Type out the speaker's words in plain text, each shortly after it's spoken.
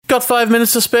Got 5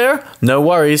 minutes to spare? No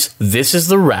worries, this is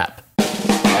the wrap.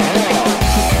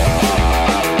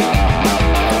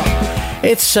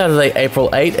 It's Saturday, April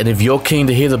 8, and if you're keen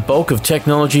to hear the bulk of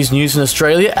technology's news in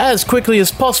Australia as quickly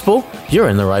as possible, you're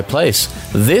in the right place.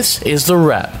 This is The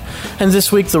Wrap. And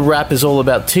this week, The Wrap is all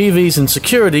about TVs and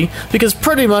security, because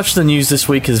pretty much the news this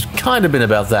week has kind of been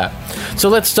about that. So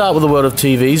let's start with the world of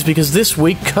TVs, because this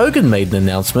week, Kogan made an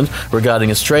announcement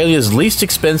regarding Australia's least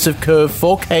expensive curved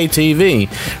 4K TV,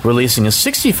 releasing a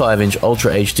 65-inch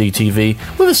Ultra HD TV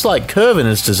with a slight curve in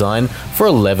its design for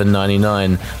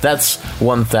 $11.99. That's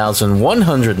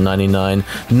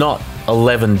 $1,199, not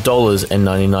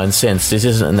 $11.99. This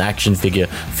isn't an action figure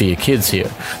for your kids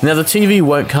here. Now, the TV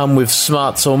won't come with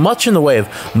smarts or much in the way of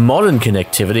modern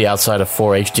connectivity outside of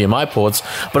 4 HDMI ports,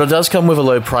 but it does come with a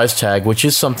low price tag, which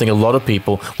is something a lot of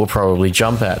people will probably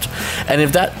jump at. And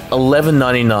if that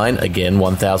 $11.99, again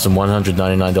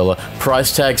 $1,199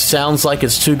 price tag sounds like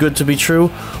it's too good to be true,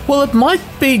 well, it might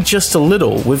be just a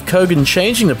little, with Kogan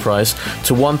changing the price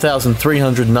to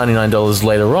 $1,399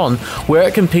 later on, where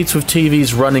it competes with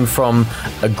TVs running from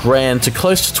 $1,000 to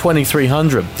close to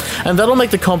 $2,300, and that'll make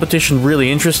the competition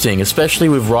really interesting, especially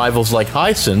with rivals like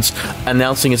Hisense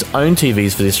announcing its own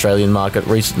TVs for the Australian market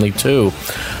recently too.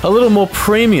 A little more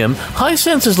premium,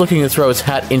 Hisense is looking to throw its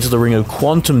hat into the ring of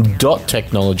quantum dot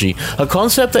technology, a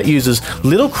concept that uses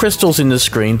little crystals in the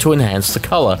screen to enhance the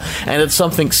color, and it's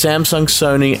something Samsung,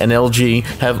 Sony, and LG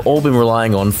have all been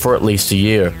relying on for at least a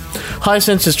year.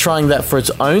 Hisense is trying that for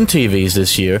its own TVs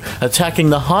this year, attacking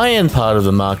the high-end part of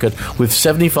the market with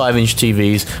 75-inch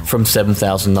TVs from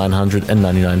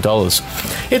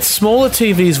 $7,999. Its smaller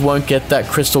TVs won't get that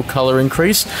crystal color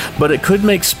increase, but it could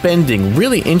make spending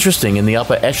really interesting in the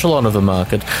upper echelon of the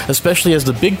market, especially as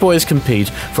the big boys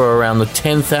compete for around the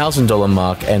 $10,000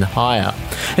 mark and higher.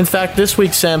 In fact, this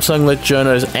week Samsung let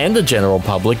journos and the general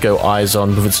public go eyes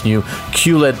on with its new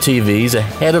QLED TVs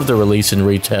ahead of the release in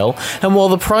retail, and while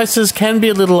the prices can be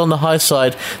a little on the high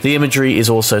side, the imagery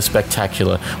is also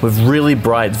spectacular, with really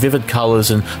bright, vivid colors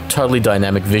and totally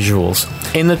dynamic visuals.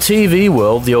 In the TV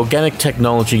world, the organic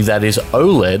technology that is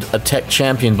OLED, a tech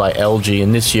championed by LG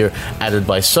and this year added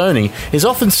by Sony, is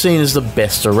often seen as the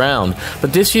best around,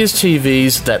 but this year's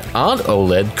TVs that aren't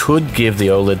OLED could give the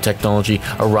OLED technology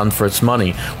a run for its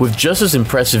money, with just as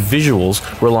impressive visuals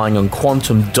relying on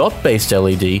quantum dot-based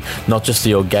LED, not just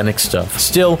the organic stuff.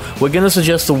 Still, we're going to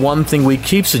suggest the one thing we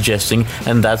keep suggesting,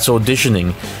 and that's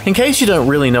auditioning. In case you don't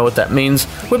really know what that means,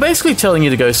 we're basically telling you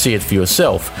to go see it for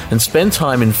yourself and spend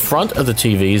time in front of the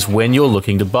TVs when you're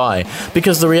looking to buy,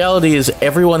 because the reality is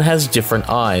everyone has different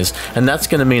eyes, and that's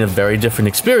going to mean a very different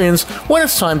experience when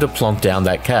it's time to plonk down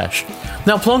that cash.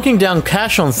 Now, plonking down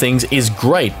cash on things is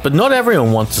great, but not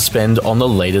everyone wants to spend on the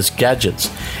latest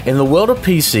gadgets. In the world of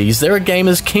PCs, there are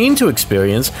gamers keen to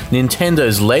experience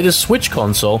Nintendo's latest Switch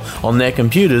console on their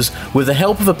computers with the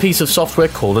help of a piece of software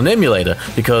called an emulator,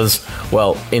 because,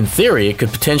 well, in theory, it could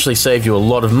potentially save you a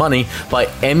lot of money by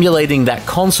emulating that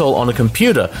console on a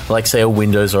computer, like say a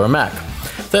Windows or a Mac.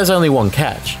 There's only one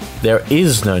catch. There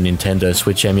is no Nintendo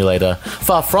Switch emulator.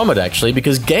 Far from it, actually,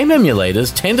 because game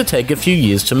emulators tend to take a few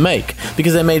years to make,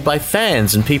 because they're made by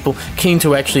fans and people keen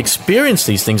to actually experience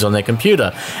these things on their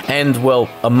computer. And, well,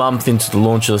 a month into the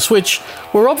launch of the Switch,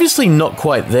 we're obviously not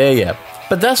quite there yet.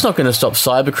 But that's not going to stop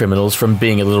cybercriminals from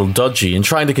being a little dodgy and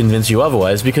trying to convince you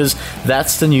otherwise, because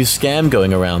that's the new scam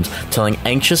going around, telling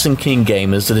anxious and keen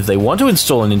gamers that if they want to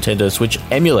install a Nintendo Switch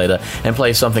emulator and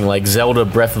play something like Zelda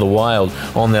Breath of the Wild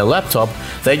on their laptop,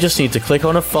 they just need to click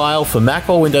on a file for Mac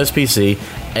or Windows PC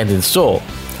and install.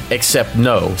 Except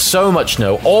no. So much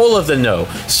no. All of the no.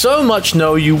 So much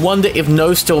no, you wonder if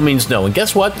no still means no. And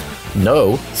guess what?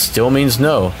 No still means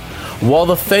no. While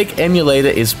the fake emulator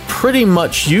is pretty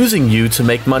much using you to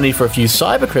make money for a few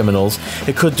cybercriminals,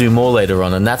 it could do more later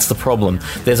on, and that's the problem.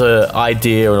 There's an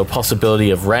idea or a possibility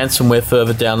of ransomware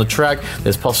further down the track.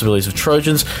 There's possibilities of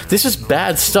Trojans. This is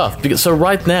bad stuff. So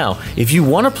right now, if you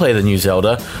want to play the new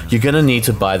Zelda, you're going to need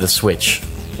to buy the Switch,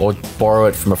 or borrow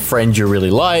it from a friend you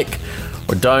really like,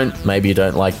 or don't. Maybe you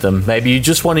don't like them. Maybe you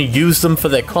just want to use them for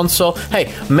their console.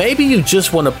 Hey, maybe you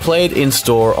just want to play it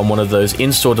in-store on one of those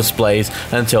in-store displays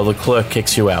until the clerk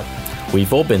kicks you out.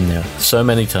 We've all been there so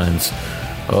many times.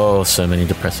 Oh, so many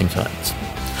depressing times.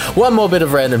 One more bit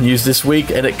of random news this week,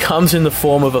 and it comes in the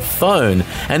form of a phone.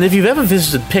 And if you've ever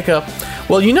visited Pickup,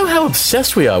 well, you know how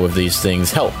obsessed we are with these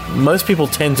things. Hell, most people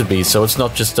tend to be, so it's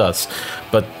not just us.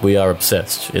 But we are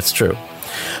obsessed. It's true.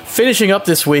 Finishing up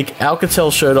this week,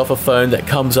 Alcatel showed off a phone that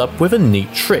comes up with a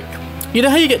neat trick. You know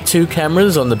how you get two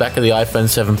cameras on the back of the iPhone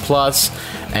 7 Plus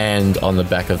and on the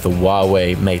back of the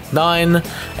Huawei Mate 9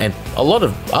 and a lot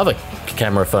of other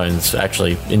camera phones,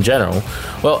 actually, in general,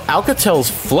 well, Alcatel's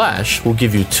flash will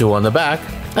give you 2 on the back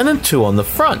and then 2 on the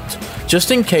front, just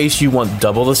in case you want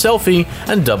double the selfie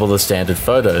and double the standard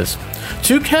photos.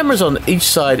 2 cameras on each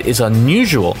side is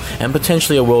unusual and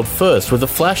potentially a world first, with the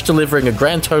flash delivering a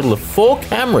grand total of 4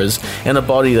 cameras in a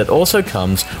body that also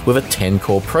comes with a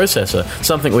 10-core processor,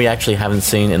 something we actually haven't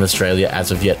seen in Australia as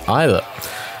of yet either.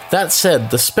 That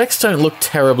said, the specs don't look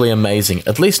terribly amazing,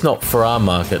 at least not for our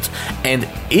market, and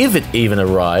if it even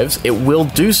arrives, it will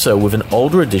do so with an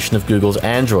older edition of Google's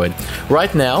Android.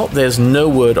 Right now, there's no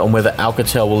word on whether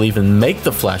Alcatel will even make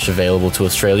the flash available to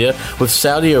Australia, with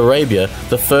Saudi Arabia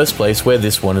the first place where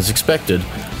this one is expected.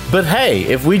 But hey,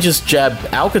 if we just jab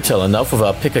Alcatel enough with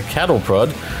our pick a cattle prod,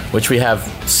 which we have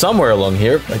somewhere along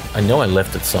here, I know I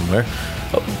left it somewhere,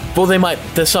 well,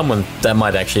 there's someone that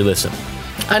might actually listen.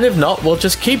 And if not, we'll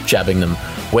just keep jabbing them,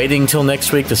 waiting till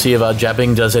next week to see if our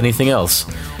jabbing does anything else.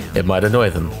 It might annoy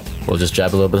them. We'll just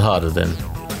jab a little bit harder then.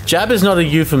 Jab is not a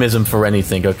euphemism for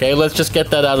anything, okay? Let's just get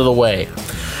that out of the way.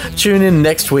 Tune in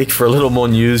next week for a little more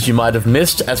news you might have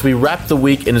missed as we wrap the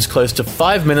week in as close to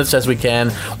 5 minutes as we can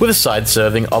with a side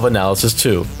serving of analysis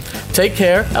too. Take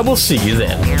care, and we'll see you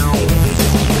then.